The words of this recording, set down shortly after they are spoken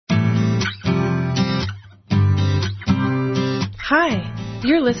Hi,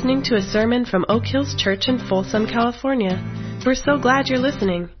 you're listening to a sermon from Oak Hills Church in Folsom, California. We're so glad you're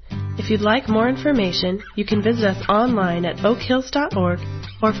listening. If you'd like more information, you can visit us online at oakhills.org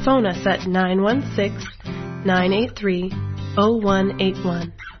or phone us at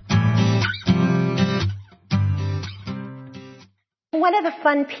 916-983-0181. One of the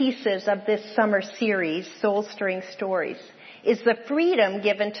fun pieces of this summer series, Soul Stirring Stories, is the freedom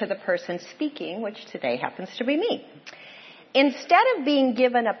given to the person speaking, which today happens to be me. Instead of being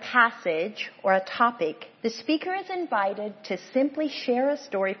given a passage or a topic, the speaker is invited to simply share a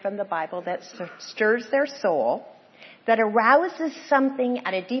story from the Bible that stirs their soul, that arouses something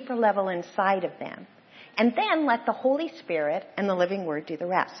at a deeper level inside of them, and then let the Holy Spirit and the living Word do the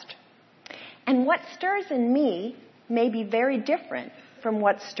rest. And what stirs in me may be very different from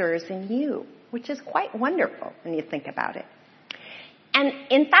what stirs in you, which is quite wonderful when you think about it. And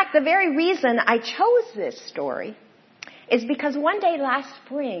in fact, the very reason I chose this story is because one day last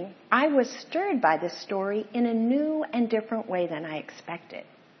spring, I was stirred by this story in a new and different way than I expected.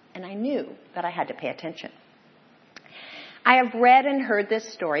 And I knew that I had to pay attention. I have read and heard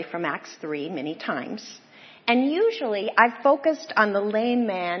this story from Acts 3 many times. And usually I've focused on the lame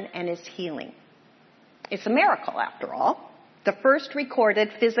man and his healing. It's a miracle, after all. The first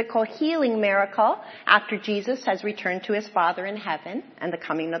recorded physical healing miracle after Jesus has returned to his Father in heaven and the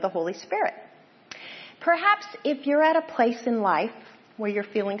coming of the Holy Spirit. Perhaps if you're at a place in life where you're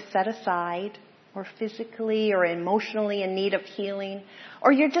feeling set aside or physically or emotionally in need of healing,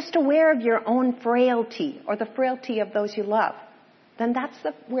 or you're just aware of your own frailty or the frailty of those you love, then that's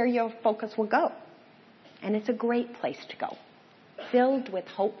where your focus will go. And it's a great place to go, filled with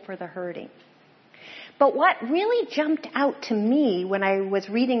hope for the hurting. But what really jumped out to me when I was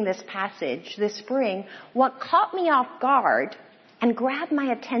reading this passage this spring, what caught me off guard and grabbed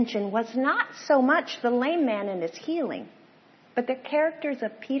my attention was not so much the lame man and his healing, but the characters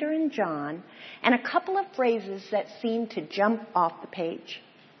of Peter and John and a couple of phrases that seemed to jump off the page.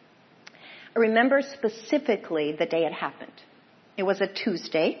 I remember specifically the day it happened. It was a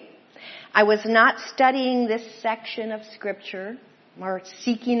Tuesday. I was not studying this section of Scripture or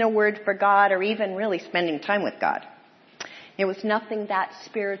seeking a word for God or even really spending time with God. It was nothing that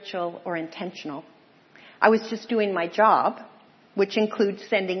spiritual or intentional. I was just doing my job, which includes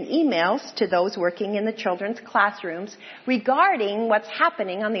sending emails to those working in the children's classrooms regarding what's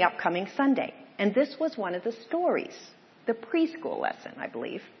happening on the upcoming Sunday. And this was one of the stories, the preschool lesson, I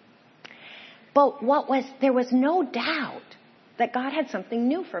believe. But there was no doubt that God had something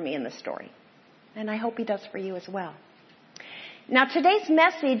new for me in the story. And I hope he does for you as well. Now, today's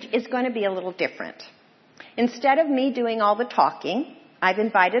message is going to be a little different. Instead of me doing all the talking, I've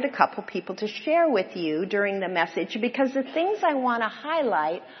invited a couple people to share with you during the message because the things I want to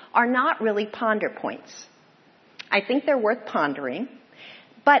highlight are not really ponder points. I think they're worth pondering,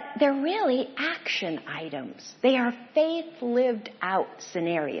 but they're really action items. They are faith lived out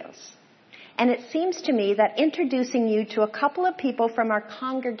scenarios. And it seems to me that introducing you to a couple of people from our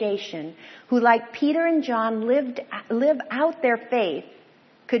congregation who, like Peter and John, live out their faith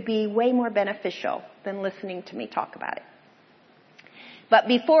could be way more beneficial than listening to me talk about it. But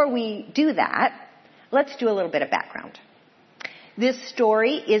before we do that, let's do a little bit of background. This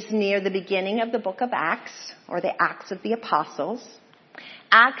story is near the beginning of the book of Acts, or the Acts of the Apostles.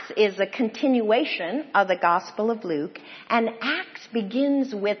 Acts is a continuation of the Gospel of Luke, and Acts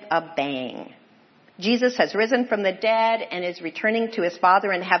begins with a bang. Jesus has risen from the dead and is returning to his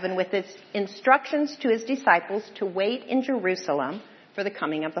Father in heaven with his instructions to his disciples to wait in Jerusalem for the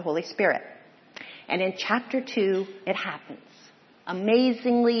coming of the Holy Spirit. And in chapter 2, it happens.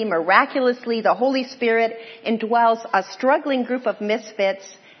 Amazingly, miraculously, the Holy Spirit indwells a struggling group of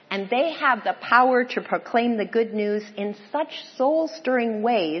misfits, and they have the power to proclaim the good news in such soul-stirring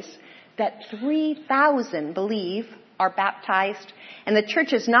ways that 3,000 believe, are baptized, and the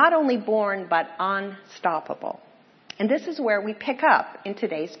church is not only born, but unstoppable. And this is where we pick up in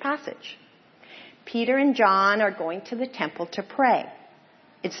today's passage. Peter and John are going to the temple to pray.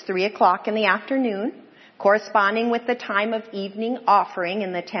 It's 3:00 in the afternoon, corresponding with the time of evening offering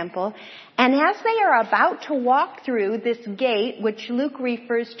in the temple. And as they are about to walk through this gate, which Luke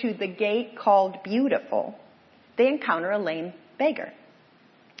refers to the gate called Beautiful, they encounter a lame beggar.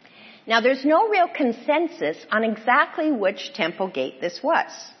 Now, there's no real consensus on exactly which temple gate this was.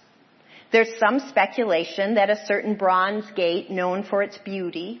 There's some speculation that a certain bronze gate known for its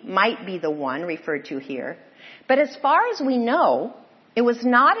beauty might be the one referred to here. But as far as we know, it was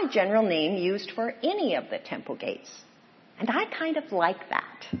not a general name used for any of the temple gates. And I kind of like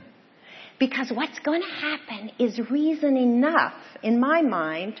that. Because what's going to happen is reason enough, in my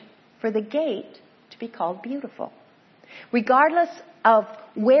mind, for the gate to be called Beautiful. Regardless of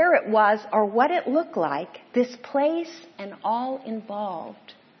where it was or what it looked like, this place and all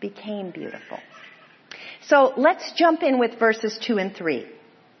involved became beautiful. So let's jump in with verses 2 and 3.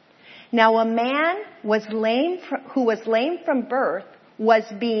 Now a man who was lame from birth was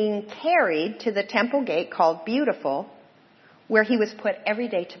being carried to the temple gate called Beautiful, where he was put every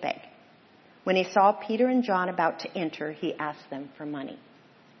day to beg. When he saw Peter and John about to enter, he asked them for money.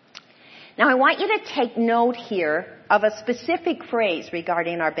 Now I want you to take note here of a specific phrase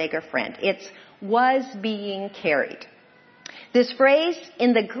regarding our beggar friend. It's was being carried. This phrase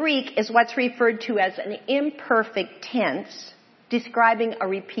in the Greek is what's referred to as an imperfect tense, describing a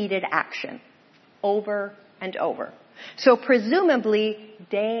repeated action over and over. So presumably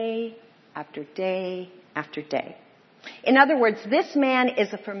day after day after day. In other words, this man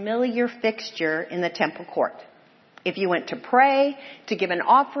is a familiar fixture in the temple court. If you went to pray, to give an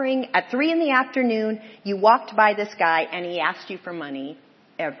offering at 3 p.m, you walked by this guy and he asked you for money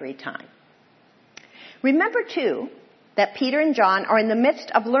every time. Remember too that Peter and John are in the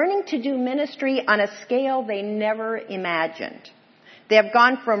midst of learning to do ministry on a scale they never imagined. They have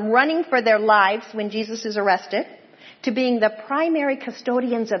gone from running for their lives when Jesus is arrested to being the primary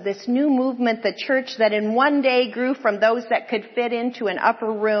custodians of this new movement, the church that in one day grew from those that could fit into an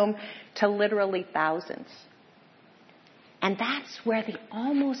upper room to literally thousands. And that's where the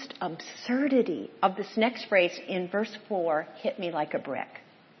almost absurdity of this next phrase in verse 4 hit me like a brick.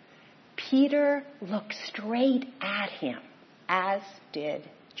 Peter looked straight at him, as did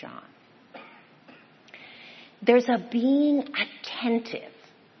John. There's a being attentive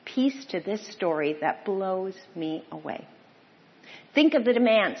piece to this story that blows me away. Think of the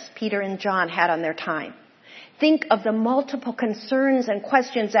demands Peter and John had on their time. Think of the multiple concerns and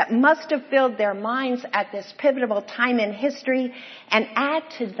questions that must have filled their minds at this pivotal time in history, and add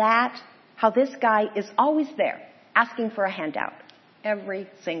to that how this guy is always there asking for a handout every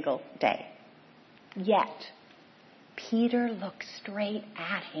single day. Yet, Peter looked straight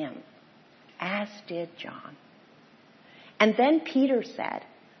at him, as did John. And then Peter said,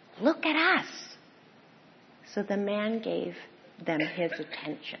 "Look at us." So the man gave them his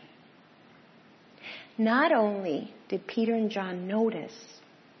attention. Not only did Peter and John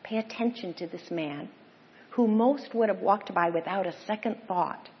pay attention to this man, who most would have walked by without a second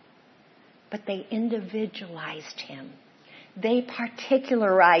thought, but they individualized him. They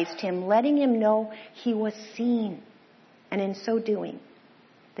particularized him, letting him know he was seen. And in so doing,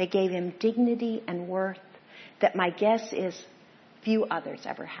 they gave him dignity and worth that my guess is few others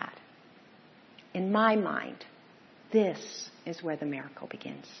ever had. In my mind, this is where the miracle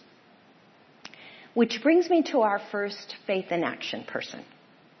begins. Which brings me to our first faith in action person,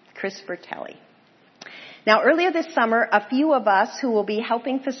 Chris Bertelli. Now, earlier this summer, a few of us who will be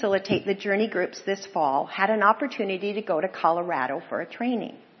helping facilitate the journey groups this fall had an opportunity to go to Colorado for a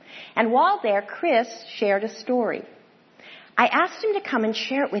training. And while there, Chris shared a story. I asked him to come and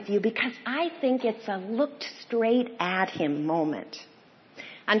share it with you because I think it's a looked straight at him moment.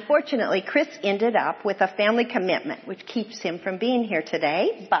 Unfortunately, Chris ended up with a family commitment, which keeps him from being here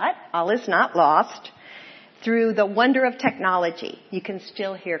today, but all is not lost. Through the wonder of technology, you can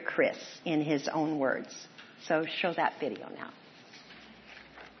still hear Chris in his own words. So show that video now.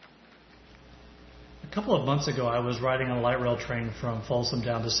 A couple of months ago, I was riding on a light rail train from Folsom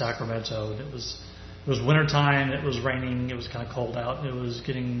down to Sacramento. It was wintertime. It was raining. It was kind of cold out. It was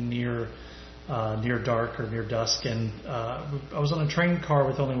getting near dark or near dusk, and I was on a train car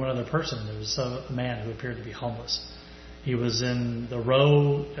with only one other person. There was a man who appeared to be homeless. He was in the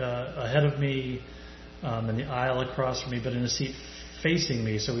row ahead of me, in the aisle across from me, but in a seat facing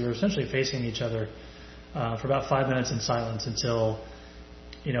me. So we were essentially facing each other for about 5 minutes in silence until,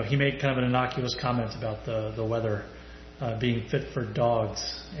 he made kind of an innocuous comment about the weather being fit for dogs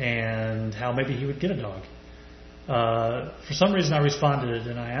and how maybe he would get a dog. For some reason I responded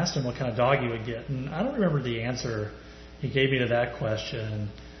and I asked him what kind of dog he would get, and I don't remember the answer he gave me to that question,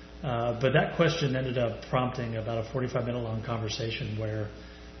 but that question ended up prompting about a 45-minute long conversation where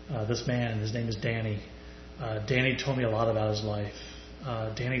this man, his name is Danny, Danny told me a lot about his life.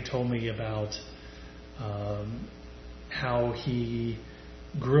 Danny told me about how he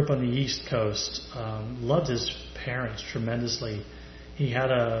grew up on the East Coast, loved his parents tremendously. He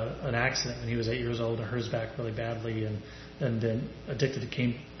had an accident when he was 8 years old and hurt his back really badly, and been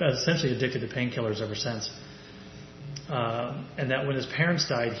essentially addicted to painkillers ever since. And that when his parents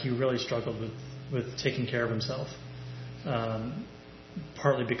died, he really struggled with taking care of himself,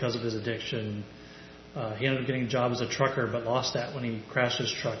 partly because of his addiction. He ended up getting a job as a trucker, but lost that when he crashed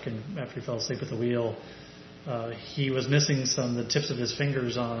his truck and after he fell asleep at the wheel. He was missing the tips of his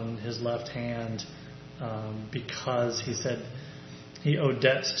fingers on his left hand because he said he owed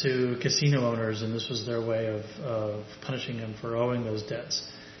debts to casino owners, and this was their way of punishing him for owing those debts.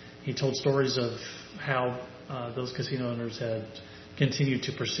 He told stories of how those casino owners had continued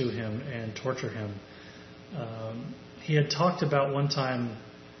to pursue him and torture him. He had talked about one time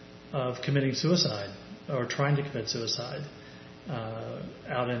of committing suicide or trying to commit suicide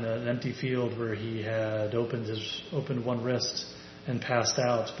out in an empty field where he had opened one wrist and passed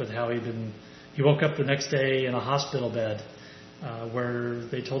out, but how he woke up the next day in a hospital bed where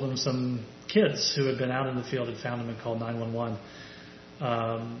they told him some kids who had been out in the field had found him and called 911.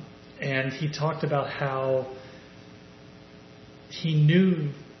 And he talked about how he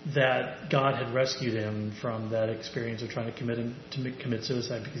knew that God had rescued him from that experience of trying to commit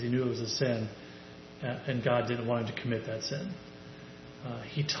suicide, because he knew it was a sin, and God didn't want him to commit that sin.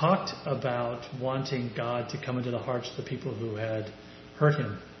 He talked about wanting God to come into the hearts of the people who had hurt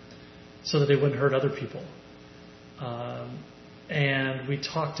him, so that they wouldn't hurt other people. And we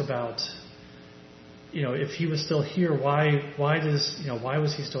talked about, if he was still here, why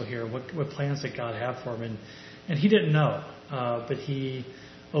was he still here? What plans did God have for him? And he didn't know, but he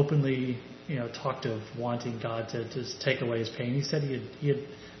openly, talked of wanting God to just take away his pain. He said he had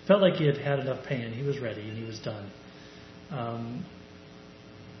felt like he had had enough pain. He was ready and he was done.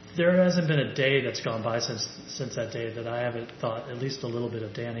 There hasn't been a day that's gone by since that day that I haven't thought at least a little bit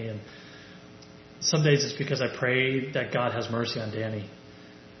of Danny. And some days it's because I pray that God has mercy on Danny,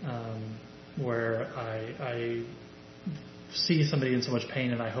 where I see somebody in so much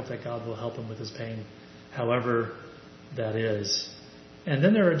pain, and I hope that God will help him with his pain, however that is. And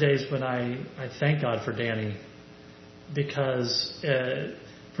then there are days when I thank God for Danny, because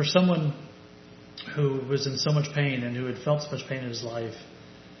for someone who was in so much pain and who had felt so much pain in his life,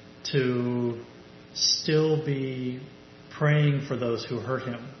 to still be praying for those who hurt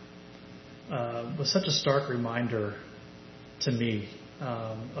him was such a stark reminder to me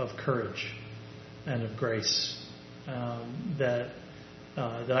of courage and of grace that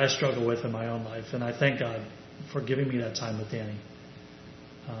I struggle with in my own life. And I thank God for giving me that time with Danny.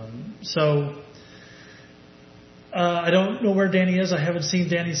 So I don't know where Danny is. I haven't seen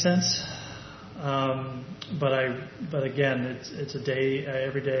Danny since. But again, it's a day,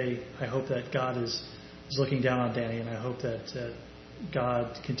 every day I hope that God is looking down on Danny, and I hope that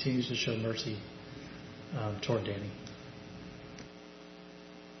God continues to show mercy toward Danny.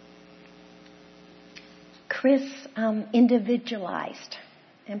 Chris individualized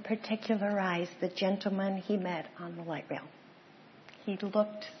and particularized the gentleman he met on the light rail. He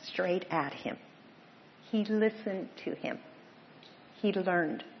looked straight at him. He listened to him. He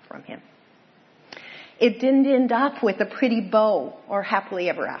learned from him. It didn't end up with a pretty bow or happily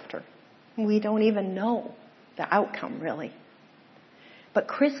ever after. We don't even know the outcome, really. But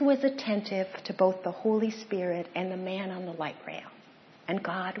Chris was attentive to both the Holy Spirit and the man on the light rail. And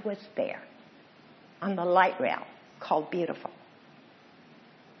God was there on the light rail called Beautiful.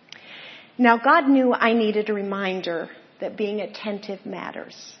 Now, God knew I needed a reminder that being attentive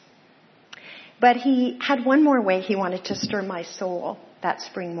matters. But he had one more way he wanted to stir my soul that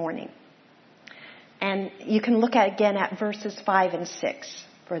spring morning. And you can look again at verses 5 and 6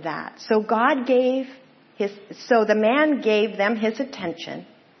 for that. So the man gave them his attention,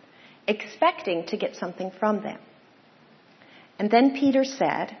 expecting to get something from them. And then Peter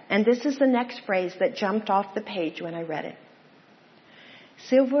said, and this is the next phrase that jumped off the page when I read it: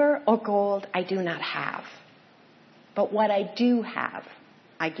 "Silver or gold I do not have, but what I do have,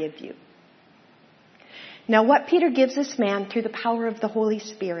 I give you." Now, what Peter gives this man through the power of the Holy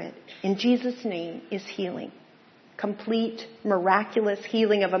Spirit in Jesus' name is healing. Complete, miraculous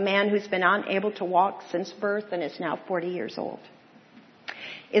healing of a man who's been unable to walk since birth and is now 40 years old.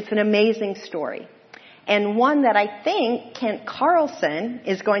 It's an amazing story, and one that I think Kent Carlson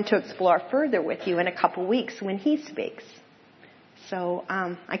is going to explore further with you in a couple weeks when he speaks. So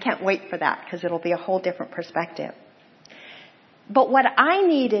I can't wait for that, because it'll be a whole different perspective. But what I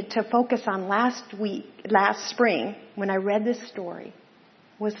needed to focus on last spring, when I read this story,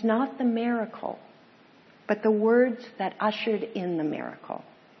 was not the miracle, but the words that ushered in the miracle.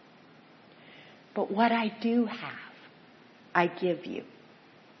 But what I do have, I give you.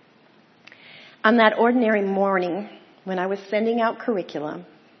 On that ordinary morning, when I was sending out curriculum,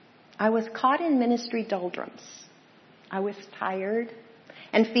 I was caught in ministry doldrums. I was tired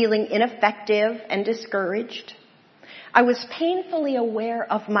and feeling ineffective and discouraged. I was painfully aware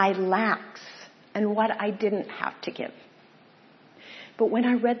of my lacks and what I didn't have to give. But when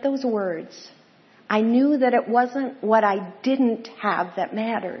I read those words, I knew that it wasn't what I didn't have that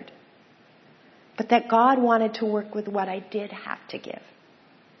mattered, but that God wanted to work with what I did have to give.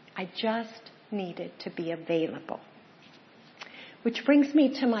 I just needed to be available. Which brings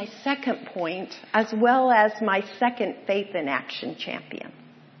me to my second point, as well as my second Faith in Action champion.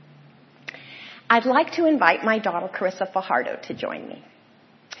 I'd like to invite my daughter, Carissa Fajardo, to join me.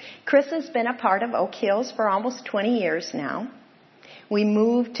 Carissa's been a part of Oak Hills for almost 20 years now. We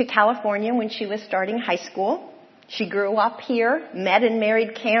moved to California when she was starting high school. She grew up here, met and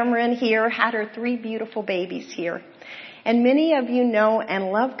married Cameron here, had her 3 beautiful babies here. And many of you know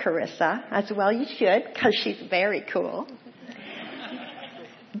and love Carissa, as well you should, because she's very cool.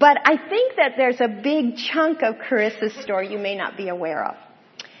 But I think that there's a big chunk of Carissa's story you may not be aware of.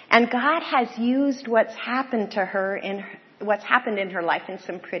 And God has used what's happened to her what's happened in her life in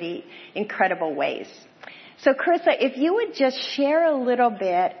some pretty incredible ways. So Carissa, if you would just share a little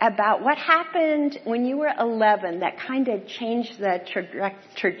bit about what happened when you were 11 that kind of changed the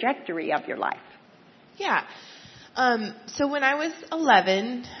trajectory of your life. Yeah. So when I was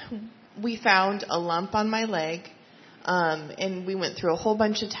 11, we found a lump on my leg, and we went through a whole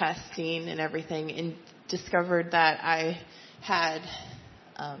bunch of testing and everything and discovered that I had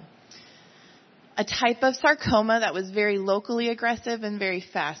a type of sarcoma that was very locally aggressive and very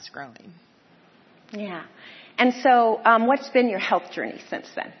fast growing. Yeah. And so what's been your health journey since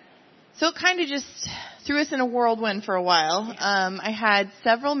then? So it kind of just threw us in a whirlwind for a while. I had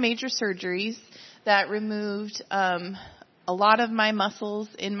several major surgeries that removed a lot of my muscles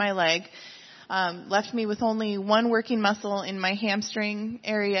in my leg, left me with only one working muscle in my hamstring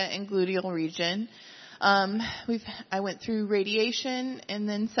area and gluteal region. I went through radiation and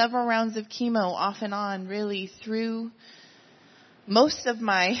then several rounds of chemo off and on, really through most of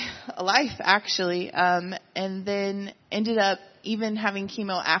my life, actually, and then ended up even having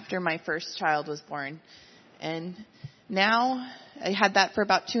chemo after my first child was born. And now I had that for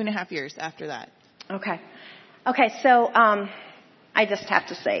about 2.5 years after that. Okay, so I just have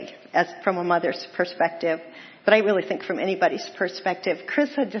to say, as from a mother's perspective, but I really think from anybody's perspective,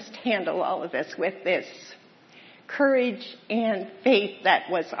 Carissa just handled all of this with this courage and faith that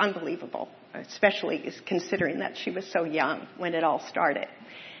was unbelievable, especially considering that she was so young when it all started.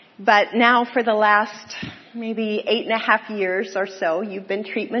 But now for the last maybe 8.5 years or so, you've been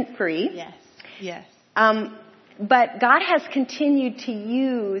treatment-free. Yes. But God has continued to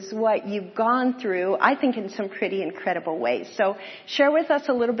use what you've gone through, I think, in some pretty incredible ways. So share with us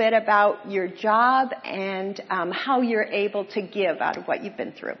a little bit about your job and how you're able to give out of what you've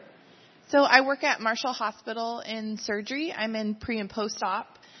been through. So I work at Marshall Hospital in surgery. I'm in pre- and post-op.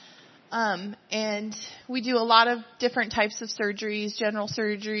 And we do a lot of different types of surgeries, general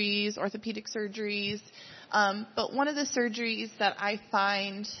surgeries, orthopedic surgeries. But one of the surgeries that I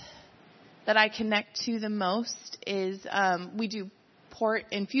find that I connect to the most is we do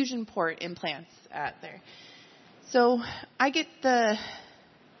infusion port implants out there. So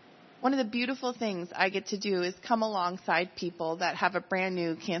one of the beautiful things I get to do is come alongside people that have a brand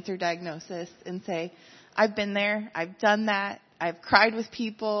new cancer diagnosis and say, I've been there, I've done that, I've cried with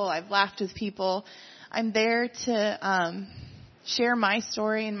people, I've laughed with people. I'm there to share my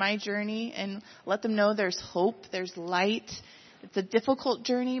story and my journey and let them know there's hope, there's light. It's a difficult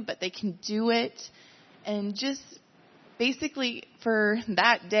journey, but they can do it. And just basically for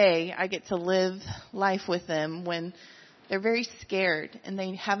that day, I get to live life with them when they're very scared and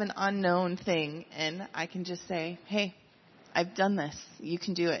they have an unknown thing. And I can just say, hey, I've done this. You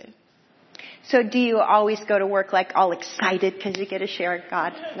can do it. So do you always go to work like all excited because you get to share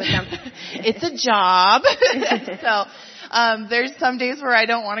God with them? It's a job. So there's some days where I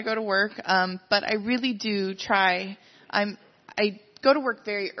don't want to go to work, but I really do try. I go to work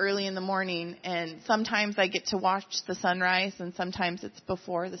very early in the morning, and sometimes I get to watch the sunrise, and sometimes it's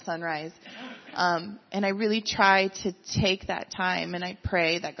before the sunrise. And I really try to take that time, and I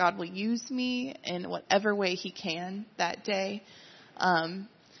pray that God will use me in whatever way He can that day.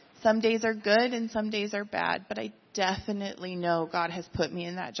 Some days are good and some days are bad, but I definitely know God has put me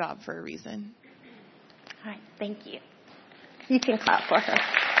in that job for a reason. All right, thank you. You can clap for her.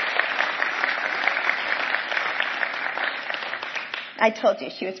 I told you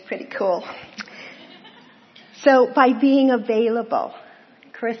she was pretty cool. So by being available,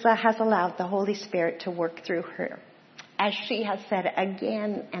 Carissa has allowed the Holy Spirit to work through her. As she has said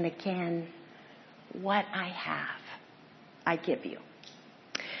again and again, what I have, I give you.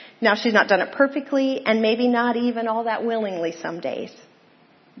 Now, she's not done it perfectly and maybe not even all that willingly some days.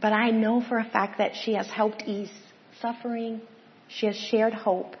 But I know for a fact that she has helped ease suffering. She has shared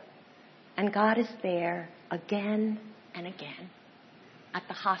hope. And God is there again and again at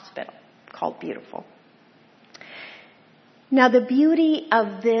the hospital called Beautiful. Now, the beauty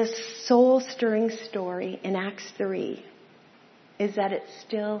of this soul-stirring story in Acts 3 is that it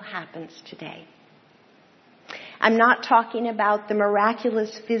still happens today. I'm not talking about the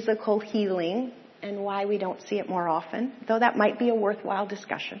miraculous physical healing and why we don't see it more often, though that might be a worthwhile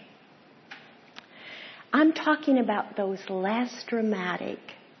discussion. I'm talking about those less dramatic,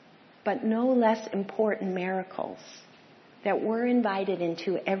 but no less important miracles that we're invited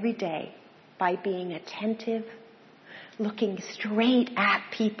into every day by being attentive, looking straight at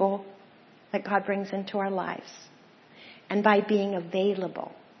people that God brings into our lives, and by being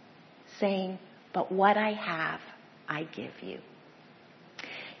available, saying, but what I have, I give you.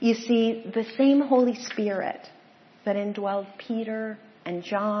 You see, the same Holy Spirit that indwelled Peter and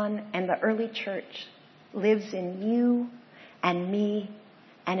John and the early church lives in you and me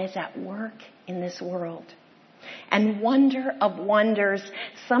and is at work in this world. And wonder of wonders,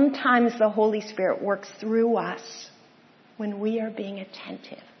 sometimes the Holy Spirit works through us when we are being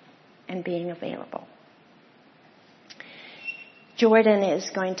attentive and being available. Jordan is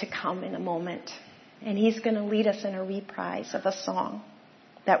going to come in a moment, and he's going to lead us in a reprise of a song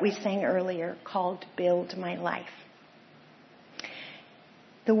that we sang earlier called Build My Life.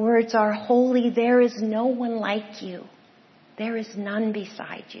 The words are, holy, there is no one like you. There is none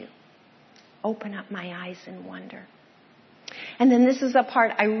beside you. Open up my eyes in wonder. And then this is a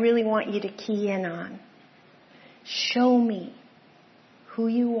part I really want you to key in on. Show me who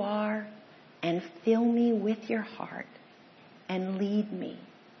you are and fill me with your heart and lead me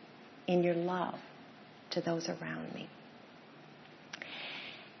in your love to those around me.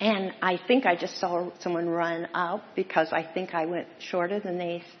 And I think I just saw someone run up because I think I went shorter than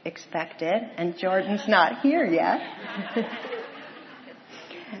they expected, and Jordan's not here yet.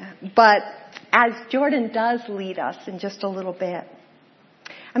 But as Jordan does lead us in just a little bit,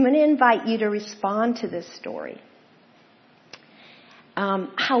 I'm going to invite you to respond to this story.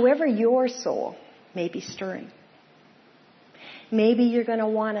 However your soul may be stirring. Maybe you're going to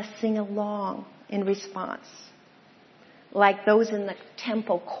want to sing along in response, like those in the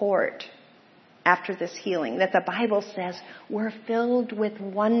temple court after this healing, that the Bible says were filled with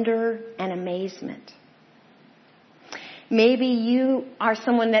wonder and amazement. Maybe you are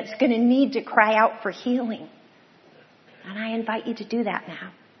someone that's going to need to cry out for healing, and I invite you to do that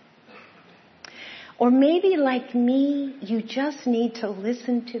now. Or maybe, like me, you just need to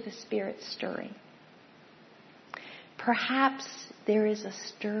listen to the Spirit stirring. Perhaps there is a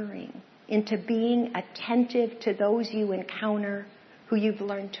stirring into being attentive to those you encounter who you've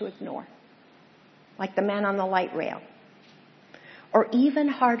learned to ignore, like the man on the light rail. Or even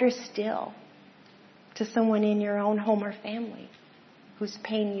harder still, to someone in your own home or family whose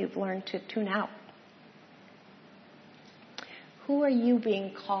pain you've learned to tune out. Who are you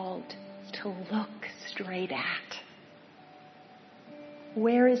being called to look straight at?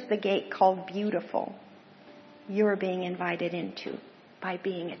 Where is the gate called beautiful you're being invited into by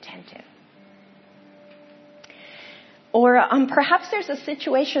being attentive? Or perhaps there's a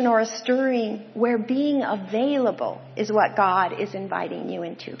situation or a stirring where being available is what God is inviting you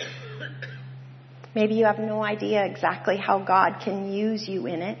into. Maybe you have no idea exactly how God can use you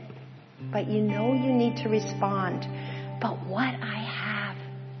in it, but you know you need to respond. But what I have,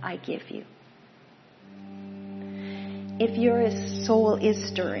 I give you. If your soul is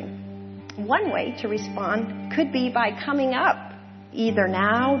stirring, one way to respond could be by coming up, either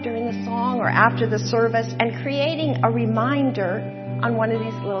now during the song or after the service, and creating a reminder on one of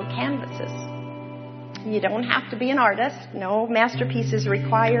these little canvases. You don't have to be an artist. No masterpiece is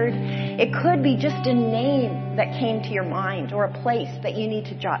required. It could be just a name that came to your mind or a place that you need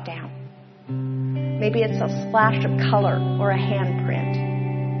to jot down. Maybe it's a splash of color or a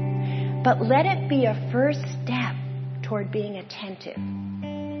handprint. But let it be a first step toward being attentive,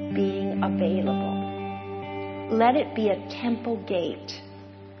 being available. Let it be a temple gate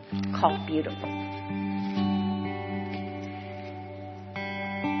called beautiful.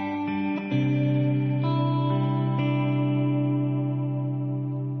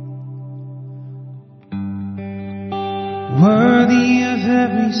 Worthy of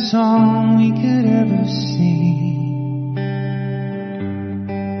every song we could ever sing,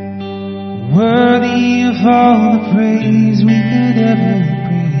 worthy of all the praise we could ever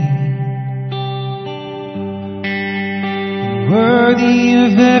bring, worthy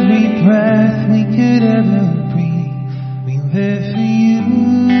of every breath we could ever breathe. We live for you.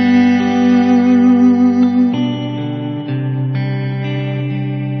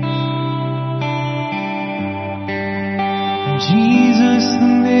 Jesus,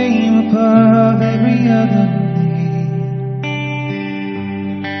 the name above every other name.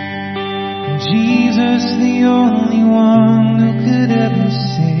 Jesus, the only one who could ever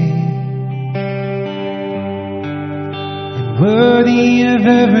save. And give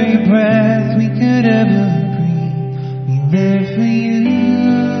every breath we could ever breathe. We live for you.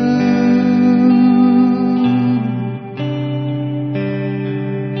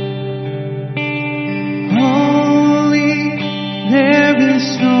 There is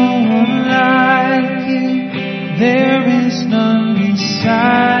no one like you. There is none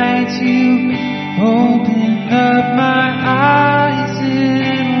beside you. Open up my eyes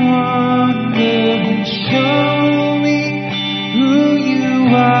in wonder and show me who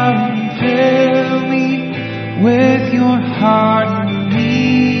you are and fill me with your heart and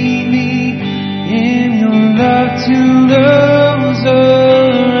lead me in your love to those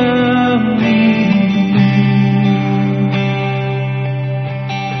around me.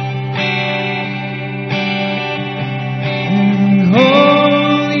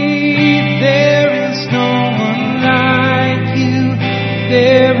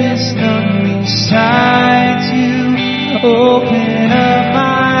 There is none beside you. Open up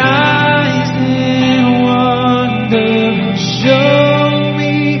my eyes in wonder and show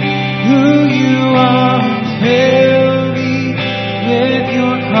me who you are and fill me with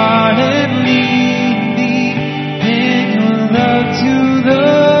your heart and lead me in your love to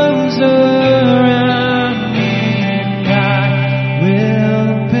those around me. And I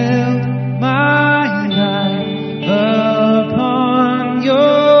will build my life upon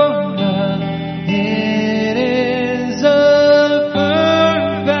your love. It is a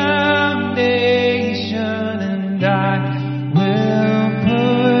firm foundation, and I will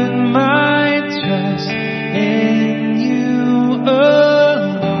put my trust in you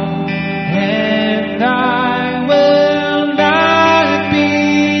alone, and I will not be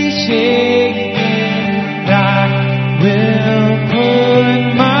shaken. I will put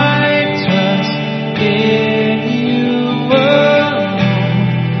my trust in you alone,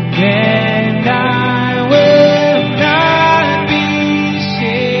 and I will not be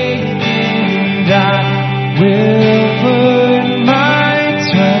shaken. I will put my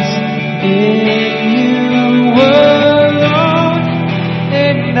trust in you alone,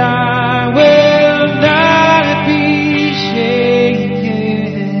 and I will not be shaken.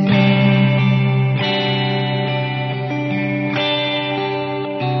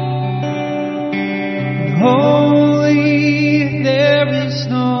 Holy, there is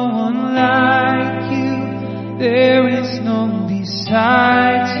no one like you. There is none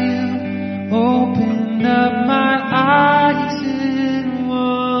beside you. Open up my eyes in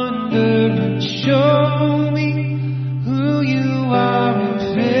wonder and show me who you are and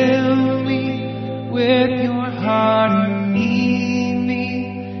fill me with your heart and lead me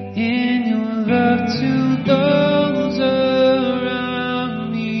in your love to those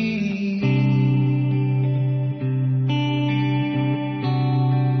around me.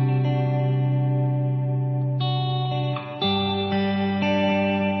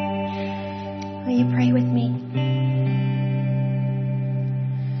 Will you pray with me?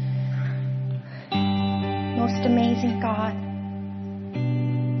 Most amazing God,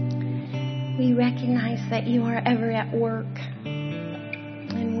 we recognize that you are ever at work,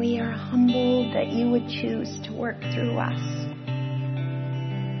 and we are humbled that you would choose to work through us.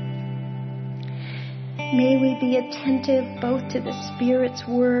 May we be attentive both to the Spirit's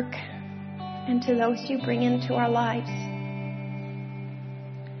work and to those you bring into our lives.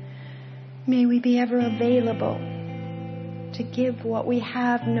 May we be ever available to give what we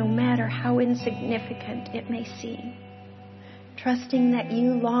have, no matter how insignificant it may seem, trusting that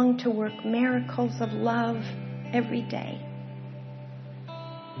you long to work miracles of love every day.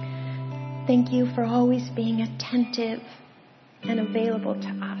 Thank you for always being attentive and available to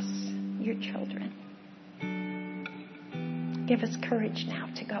us, your children. Give us courage now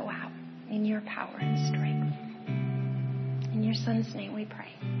to go out in your power and strength. In your Son's name we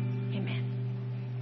pray.